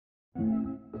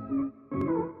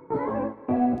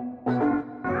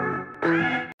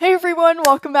Hey everyone,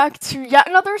 welcome back to yet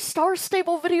another Star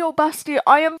Stable video, bestie.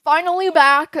 I am finally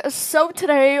back, so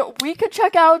today we could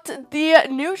check out the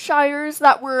new Shires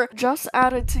that were just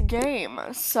added to game.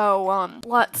 So,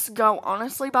 let's go.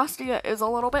 Honestly, bestie, it is a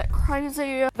little bit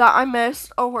crazy that I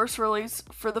missed a horse release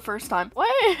for the first time. Wait,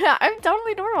 I'm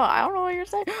totally normal. I don't know what you're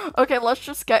saying. Okay, let's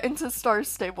just get into Star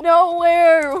Stable.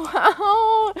 Nowhere!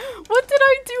 Wow! What did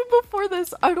I do before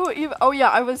this? I don't even— oh yeah,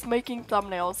 I was making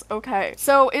thumbnails. Okay,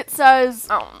 so it says—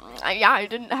 yeah, I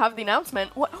didn't have the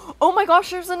announcement. What? Oh my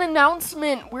gosh, there's an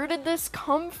announcement. Where did this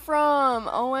come from?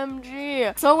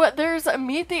 OMG. So there's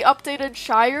Meet the Updated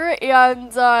Shire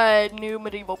and new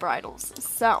medieval bridals.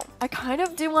 So I kind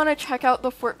of do want to check out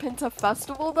the Fort Pinta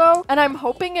Festival though. And I'm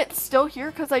hoping it's still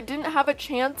here because I didn't have a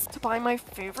chance to buy my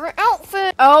favorite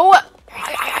outfit. Oh,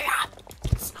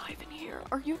 it's not even here.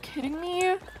 Are you kidding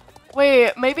me?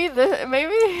 Wait, maybe this,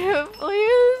 maybe,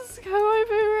 please, can my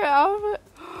favorite outfit?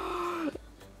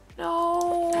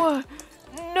 No,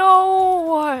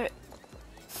 no,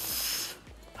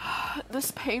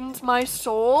 this pains my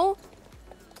soul.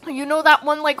 You know that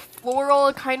one like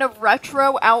floral kind of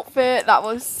retro outfit that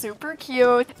was super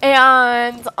cute?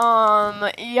 And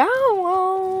yeah,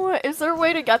 well, is there a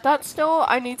way to get that still?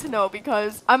 I need to know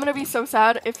because I'm gonna be so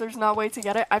sad if there's not a way to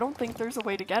get it. I don't think there's a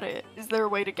way to get it. Is there a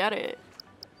way to get it?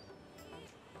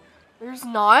 There's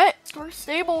not? Star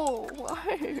Stable.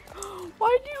 Why?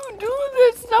 Why do you do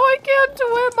this? Now I can't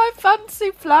wear my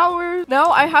fancy flowers. Now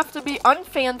I have to be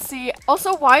unfancy.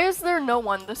 Also, why is there no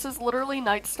one? This is literally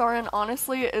Nightstar and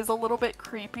honestly it is a little bit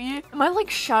creepy. Am I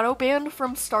like shadow banned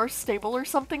from Star Stable or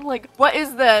something? Like, what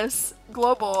is this?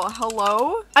 Global,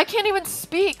 hello? I can't even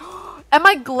speak. Am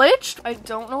I glitched? I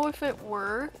don't know if it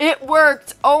worked. It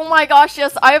worked. Oh my gosh,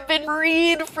 yes, I have been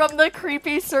freed from the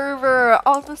creepy server.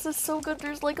 Oh, this is so good.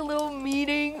 There's like a little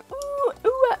meeting. Ooh,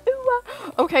 ooh, ooh.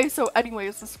 Okay, so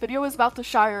anyways, this video is about the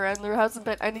Shire and there hasn't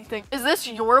been anything. Is this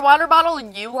your water bottle?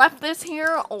 You left this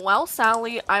here? Well,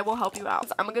 Sally, I will help you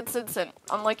out. I'm a good citizen,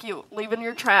 unlike you, leaving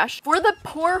your trash for the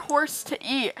poor horse to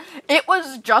eat. It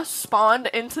was just spawned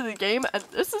into the game and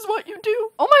this is what you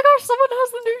do. Oh my gosh, someone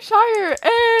has the new Shire.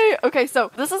 Hey! Okay,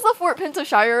 so this is the Fort Pinta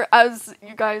Shire, as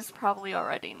you guys probably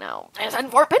already know. It's in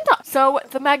Fort Pinta! So,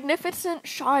 the magnificent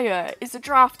Shire is a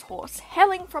draft horse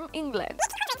hailing from England.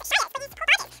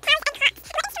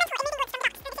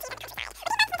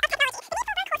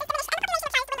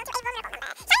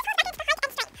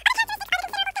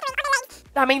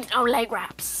 That means no leg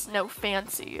wraps, no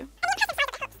fancy.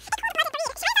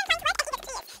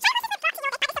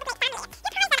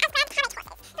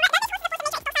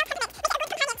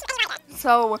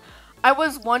 So, I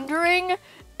was wondering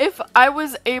if I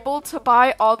was able to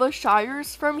buy all the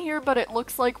Shires from here, but it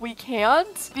looks like we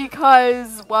can't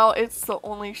because, well, it's the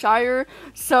only Shire.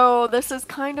 So this is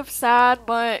kind of sad,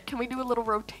 but can we do a little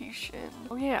rotation?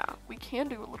 Oh yeah, we can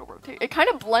do a little rotation. It kind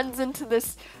of blends into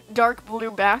this dark blue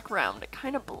background. It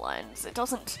kind of blends. It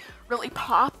doesn't really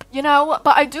pop, you know,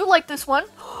 but I do like this one.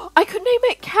 I could name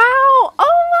it Cow. Oh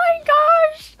my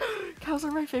gosh. Cows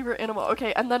are my favorite animal.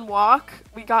 Okay, and then walk.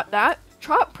 We got that.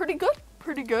 Trot, pretty good.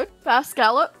 Pretty good. Fast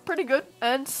gallop, pretty good.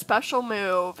 And special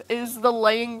move is the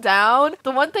laying down. The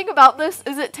one thing about this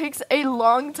is it takes a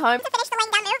long time to finish the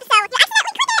laying down move, so you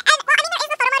accidentally click it, and well, I mean, there is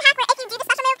a photo mode hack where if you do the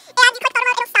special move and you click photo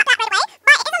mode, it'll stop that right away,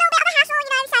 but it is a little bit of a hassle, you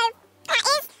know, so that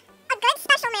is a good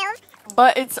special move.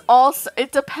 But it's also,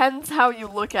 it depends how you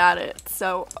look at it.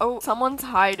 So, oh, someone's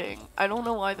hiding. I don't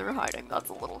know why they're hiding. That's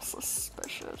a little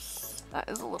suspicious. That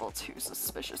is a little too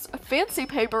suspicious. A fancy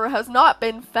paper has not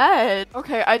been fed.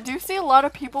 Okay, I do see a lot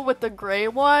of people with the gray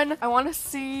one. I want to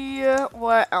see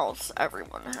what else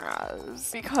everyone has.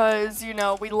 Because, you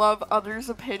know, we love others'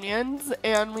 opinions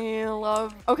and we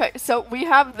love... Okay, so we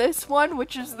have this one,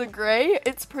 which is the gray.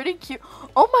 It's pretty cute.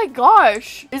 Oh my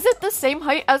gosh. Is it the same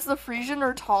height as the Frisian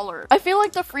or taller? I feel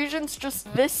like the Frisian's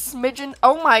just this smidgen.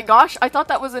 Oh my gosh. I thought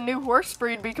that was a new horse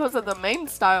breed because of the mane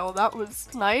style. That was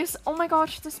nice. Oh my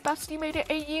gosh, this bestie made it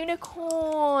a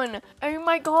unicorn. Oh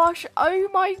my gosh,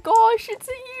 it's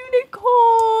a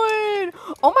unicorn.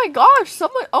 Oh my gosh,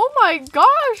 someone, oh my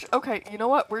gosh. Okay, you know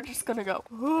what, we're just gonna go.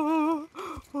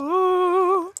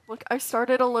 Look, I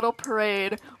started a little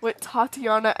parade with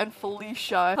Tatiana and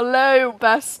Felicia. Hello,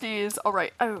 besties. All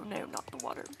right, oh no, not the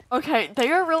water. Okay,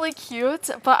 they are really cute,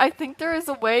 but I think there is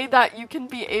a way that you can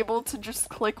be able to just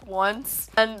click once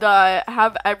and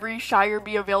have every Shire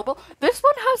be available. This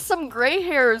one has some gray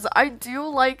hairs. I do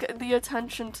like the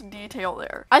attention to detail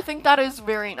there. I think that is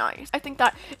very nice. I think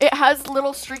that it has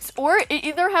little streaks, or it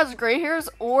either has gray hairs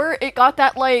or it got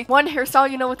that like one hairstyle,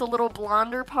 you know, with the little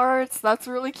blonder parts. That's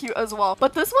really cute as well.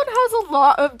 But this one has a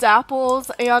lot of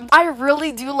dapples, and I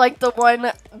really do like the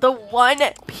one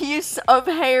piece of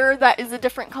hair that is a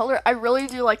different color. I really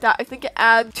do like that. I think it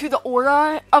adds to the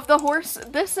aura of the horse.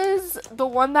 This is the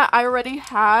one that I already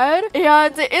had,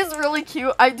 and it is really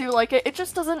cute. I do like it. It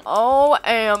just doesn't,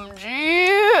 OMG,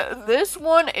 this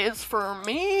one is for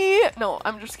me. No,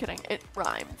 I'm just kidding. It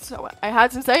rhymed, so I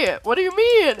had to say it. What do you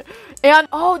mean? And,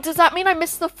 oh, does that mean I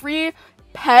missed the free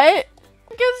pet?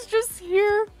 I guess just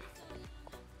here.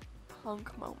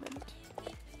 Punk moment.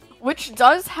 Which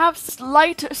does have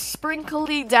slight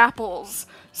sprinkly dapples.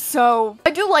 So,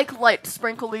 I do like light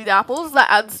sprinkly dapples.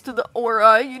 That adds to the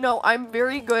aura. You know, I'm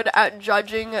very good at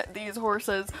judging these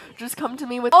horses. Just come to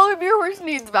me with all of your horse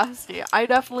needs, bestie. I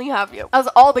definitely have you. As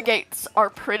all the gates are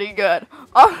pretty good.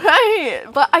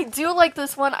 Alright, but I do like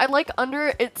this one. I like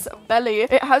under its belly.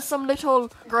 It has some little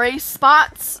gray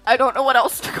spots. I don't know what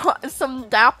else to call it. Some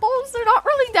dapples? They're not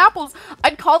really dapples.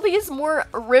 I'd call these more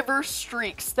river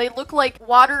streaks. They look like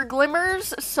water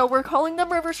glimmers, so we're calling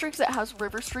them river streaks. It has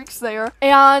river streaks there.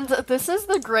 And this is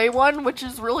the gray one, which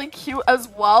is really cute as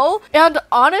well. And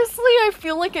honestly, I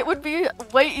feel like it would be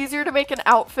way easier to make an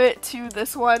outfit to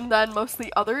this one than most of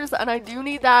the others. And I do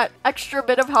need that extra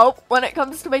bit of help when it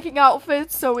comes to making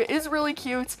outfits. So it is really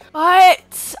cute.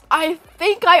 But I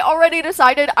think I already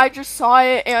decided. I just saw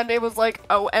it and it was like,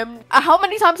 OMG. How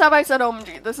many times have I said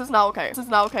OMG? This is not okay. This is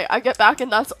not okay. I get back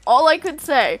and that's all I could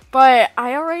say. But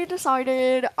I already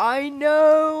decided. I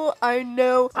know.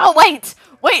 Oh, wait,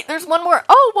 there's one more.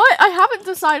 Oh, what? I haven't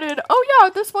decided. Oh, yeah,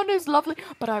 this one is lovely.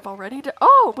 But I've already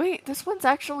oh, wait, this one's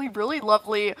actually really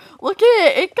lovely. Look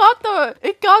at it.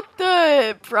 It got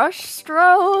the brush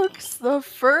strokes, the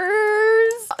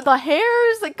furs, the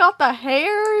hairs. It got the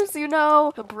hairs, you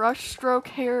know, the brush stroke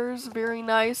hairs. Very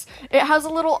nice. It has a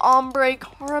little ombre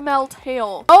caramel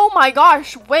tail. Oh my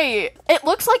gosh, wait. It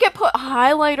looks like it put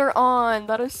highlighter on.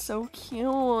 That is so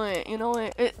cute. You know,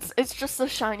 it's just a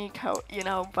shiny coat, you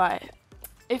know, but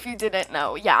if you didn't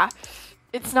know, yeah,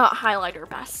 it's not highlighter,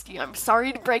 bestie. I'm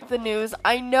sorry to break the news.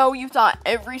 I know you thought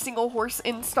every single horse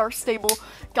in Star Stable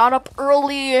got up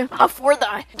early before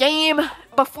the game,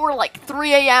 before like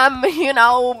 3 a.m., you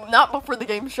know, not before the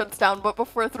game shuts down, but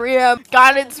before 3 a.m.,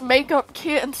 got its makeup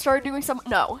kit and started doing some.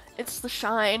 No, it's the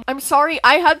shine. I'm sorry,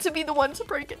 I had to be the one to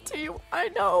break it to you. I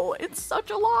know, it's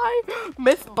such a lie.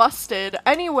 Myth busted.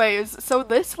 Anyways, so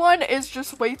this one is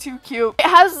just way too cute. It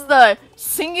has the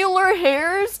singular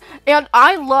hairs, and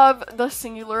I love the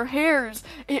singular hairs.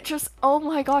 It just, oh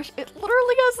my gosh, it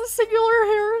literally has the singular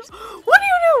hairs. What do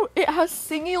you do? It has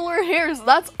singular hairs.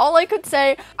 That's all I could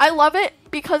say. I love it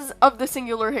because of the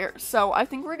singular hairs. So I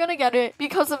think we're gonna get it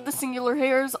because of the singular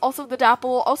hairs. Also the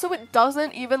dapple. Also, it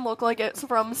doesn't even look like it's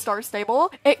from Star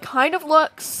Stable. It kind of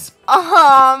looks,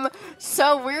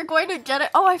 so we're going to get it.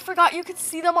 Oh, I forgot you could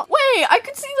see them. Wait, I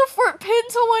could see the Fort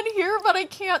Pinto one here, but I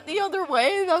can't the other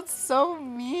way. That's so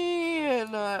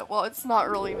mean. Well, it's not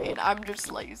really mean. I'm just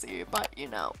lazy, but you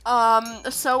know.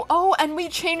 So, oh, and we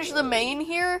changed the mane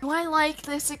here. Do I like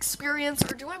this experience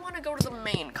or do I want to go to the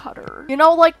mane cutter? You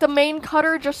know, like the mane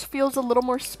cutter just feels a little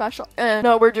more special.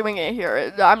 No, we're doing it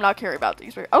here. I'm not caring about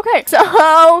these. Okay,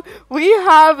 so we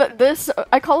have this,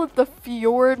 I call it the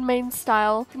Fjord mane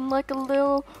style. Like a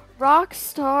little rock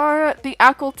star, the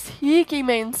Akeltiki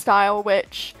mane style,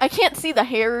 which I can't see the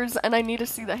hairs and I need to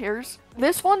see the hairs.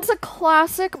 This one's a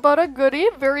classic but a goodie,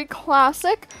 very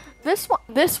classic. This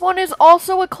one is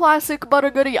also a classic but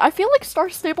a goodie. I feel like Star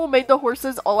Stable made the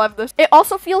horses all have this. It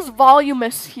also feels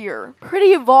voluminous here,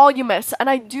 pretty voluminous, and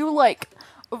I do like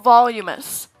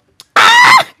voluminous.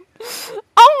 Ah!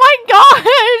 Oh my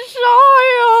gosh!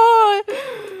 Oh,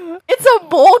 it's a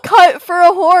bowl cut for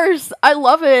a horse. I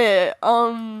love it.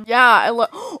 Yeah, I love.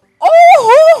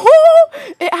 Oh,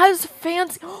 it has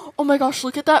fancy. Oh my gosh!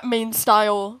 Look at that mane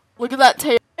style. Look at that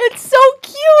tail. It's so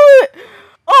cute.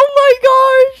 Oh my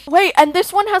gosh! Wait, and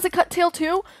this one has a cut tail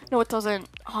too? No, it doesn't.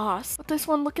 Ah, but this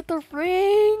one, look at the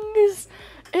rings.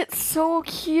 It's so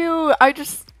cute. I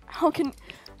just, how can?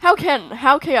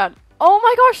 Oh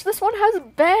my gosh, this one has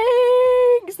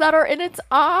bangs that are in its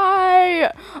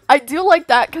eye. I do like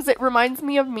that because it reminds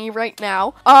me of me right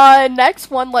now.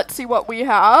 Next one, let's see what we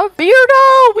have.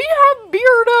 Beardo! We have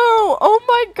Beardo! Oh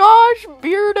my gosh,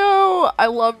 Beardo! I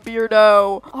love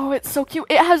Beardo. Oh, it's so cute.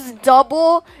 It has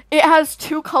it has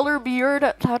 2-color beard.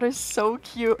 That is so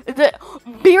cute. The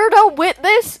Beardo with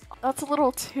this? That's a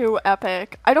little too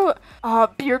epic. I don't,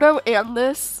 Beardo and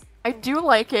this, I do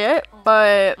like it,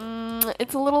 but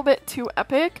it's a little bit too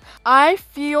epic. I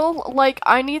feel like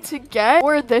I need to get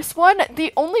for this one.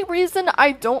 The only reason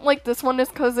I don't like this one is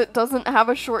because it doesn't have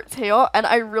a short tail, and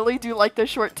I really do like the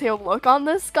short tail look on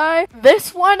this guy.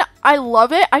 This one, I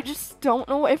love it. I just don't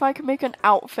know if I can make an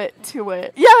outfit to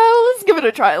it. Yeah, let's give it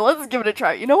a try. Let's give it a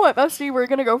try. You know what, bestie? We're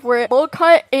gonna go for it. Bowl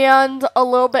cut and a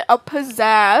little bit of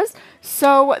pizzazz.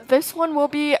 So this one will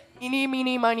be eeny,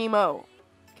 meeny, miny, mo.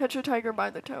 Catch a tiger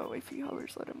by the toe. If he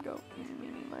hovers, let him go. Eeny,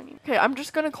 meeny, miny. Okay, I'm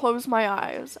just gonna close my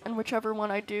eyes, and whichever one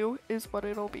I do is what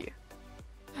it'll be.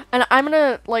 And I'm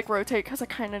gonna like rotate because I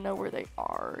kind of know where they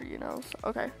are, you know. So,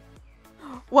 okay.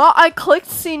 Well, I clicked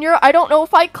senior. I don't know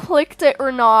if I clicked it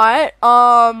or not.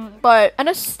 But and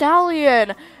a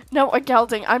stallion. No, a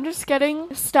gelding. I'm just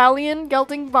getting stallion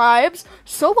gelding vibes.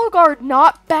 Solo guard,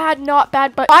 not bad, not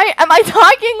bad. But am I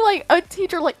talking like a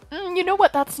teacher? Like, you know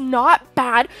what? That's not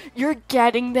bad. You're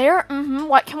getting there.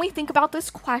 What can we think about this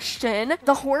question?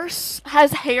 The horse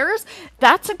has hairs.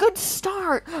 That's a good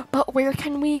start. But where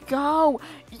can we go?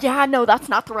 Yeah, no, that's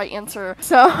not the right answer.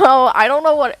 So I don't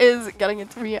know what is getting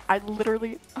into me. I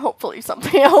literally, hopefully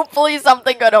something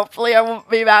good. Hopefully I won't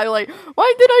be mad. Like,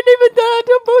 why did I name it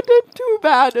that? Too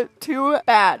bad. Too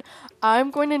bad. I'm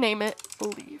going to name it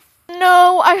Leaf.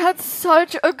 No, I had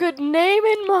such a good name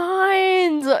in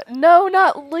mind. No,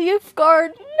 not Leaf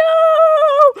Guard.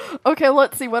 No. Okay,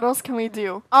 let's see. What else can we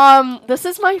do? This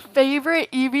is my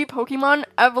favorite Eevee Pokemon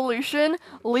evolution,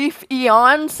 Leaf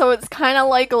Eon. So it's kind of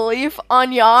like Leaf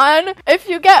Onion. If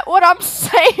you get what I'm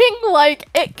saying, like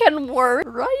it can work,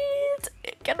 right?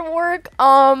 It can work.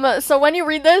 So when you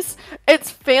read this, it's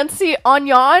fancy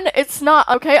onion. It's not,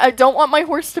 okay? I don't want my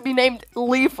horse to be named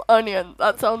Leaf Onion.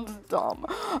 That sounds dumb.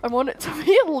 I want it to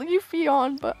be Leafy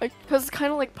on, but because it's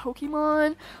kind of like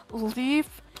Pokemon,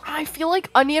 Leaf. I feel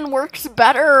like onion works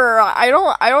better. I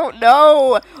don't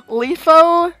know.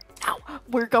 Leafo. Ow.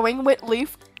 We're going with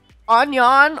Leaf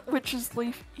Onion, which is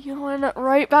Leaf Eon,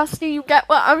 right, bestie? You get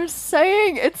what I'm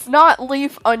saying? It's not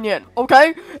Leaf Onion,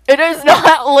 okay? It is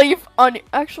not Leaf Onion.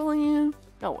 Actually,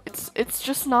 no, it's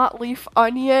just not Leaf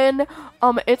Onion.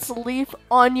 It's Leaf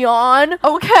Onion.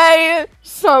 Okay,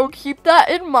 so keep that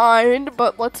in mind,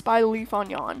 but let's buy Leaf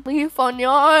Onion. Leaf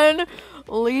Onion.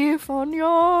 Leaf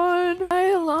Onion.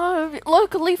 I love it.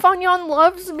 Look, Leaf Onion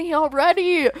loves me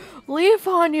already. Leaf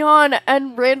Onion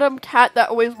and random cat that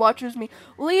always watches me.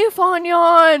 Leaf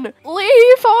Onion.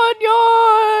 Leaf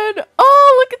Onion.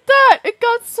 Oh, look at that. It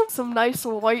got some nice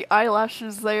white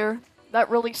eyelashes there. That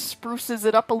really spruces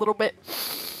it up a little bit.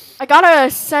 I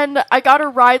gotta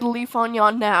ride Leaf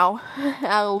Onion now.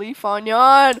 Leaf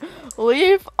Onion.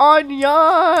 Leaf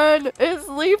Onion. It's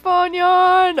Leaf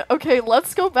Onion. Okay,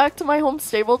 let's go back to my home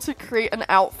stable to create an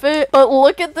outfit. But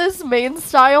look at this main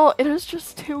style. It is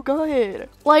just too good.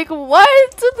 Like,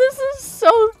 what? This is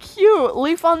so cute.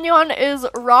 Leaf Onion is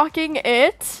rocking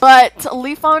it, but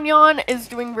Leaf Onion is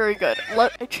doing very good.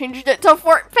 I changed it to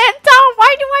Fort Pinta.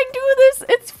 Why do I do this?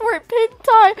 It's Fort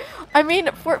Pinta. I mean,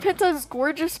 Fort Pinta is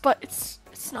gorgeous, but it's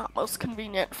not most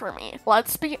convenient for me.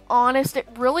 Let's be honest, it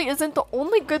really isn't. The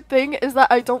only good thing is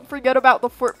that I don't forget about the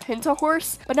Fort Pinta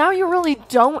horse, but now you really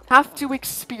don't have to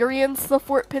experience the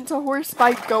Fort Pinta horse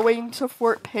by going to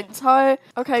Fort Pinta.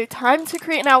 Okay, time to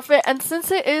create an outfit, and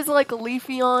since it is like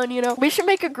Leafy on, you know, we should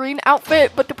make a green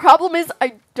outfit, but the problem is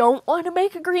I don't want to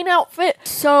make a green outfit,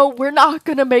 so we're not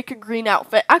gonna make a green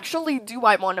outfit. Actually, do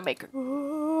I want to make a...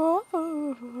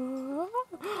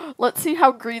 Let's see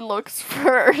how green looks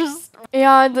first.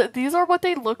 And these are what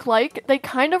they look like. They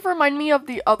kind of remind me of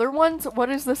the other ones. What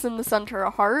is this in the center?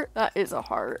 A heart? That is a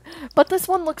heart. But this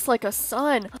one looks like a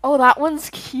sun. Oh, that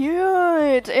one's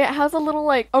cute. It has a little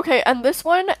like... Okay, and this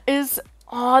one is...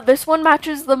 Oh, this one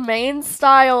matches the main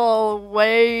style.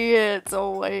 Wait,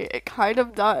 it kind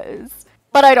of does.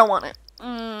 But I don't want it.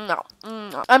 No.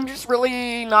 I'm just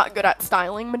really not good at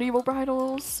styling medieval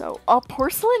bridles. So,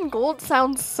 porcelain gold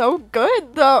sounds so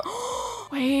good though.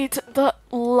 Wait, the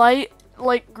light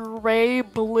like gray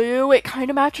blue, it kind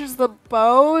of matches the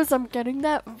bows. I'm getting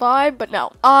that vibe, but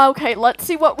no. Okay, let's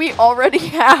see what we already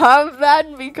have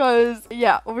then, because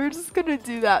yeah, we're just gonna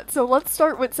do that. So let's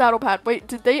start with saddle pad. Wait,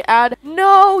 did they add?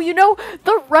 No, you know,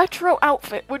 the retro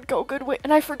outfit would go good with,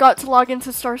 and I forgot to log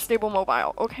into Star Stable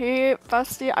Mobile. Okay,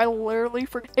 bestie, I literally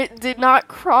forgot. It did not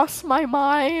cross my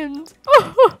mind.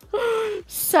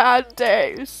 Sad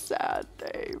day,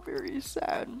 very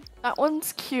sad. That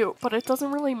one's cute, but it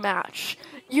doesn't really match.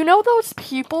 You know those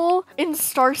people in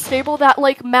Star Stable that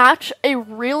like match a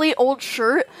really old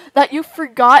shirt that you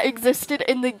forgot existed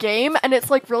in the game, and it's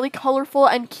like really colorful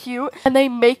and cute, and they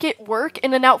make it work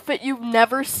in an outfit you've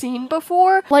never seen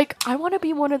before? Like, I want to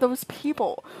be one of those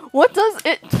people. What does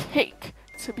it take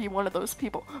to be one of those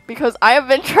people because I have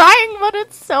been trying, but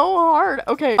it's so hard.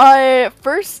 Okay,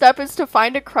 first step is to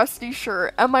find a crusty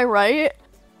shirt. Am I right?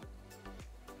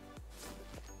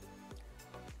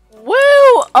 Woo!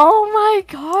 Oh my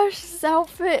gosh, this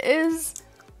outfit is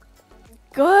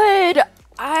good.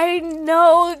 I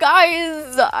know,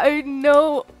 guys. I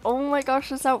know. Oh my gosh,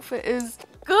 this outfit is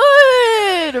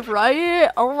good, right?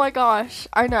 Oh my gosh,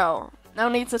 I know. Now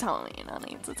need to tell me. Now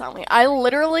need to tell me. I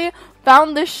literally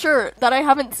found this shirt that I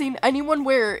haven't seen anyone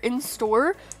wear in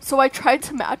store, so I tried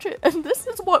to match it, and this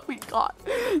is what we got.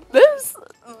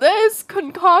 This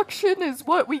concoction is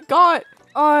what we got.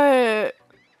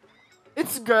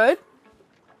 It's good.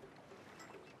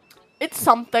 It's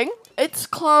something. It's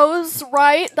clothes,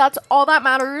 right? That's all that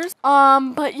matters.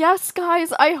 But yes,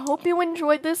 guys, I hope you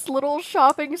enjoyed this little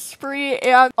shopping spree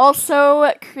and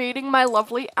also creating my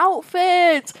lovely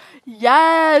outfit.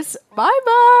 Yes.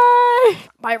 Bye-bye.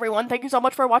 Bye, everyone. Thank you so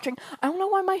much for watching. I don't know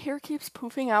why my hair keeps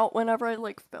poofing out whenever I,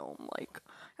 like, film. Like,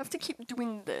 I have to keep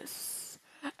doing this.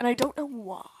 And I don't know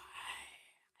why.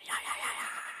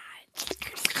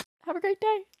 Have a great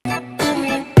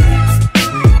day.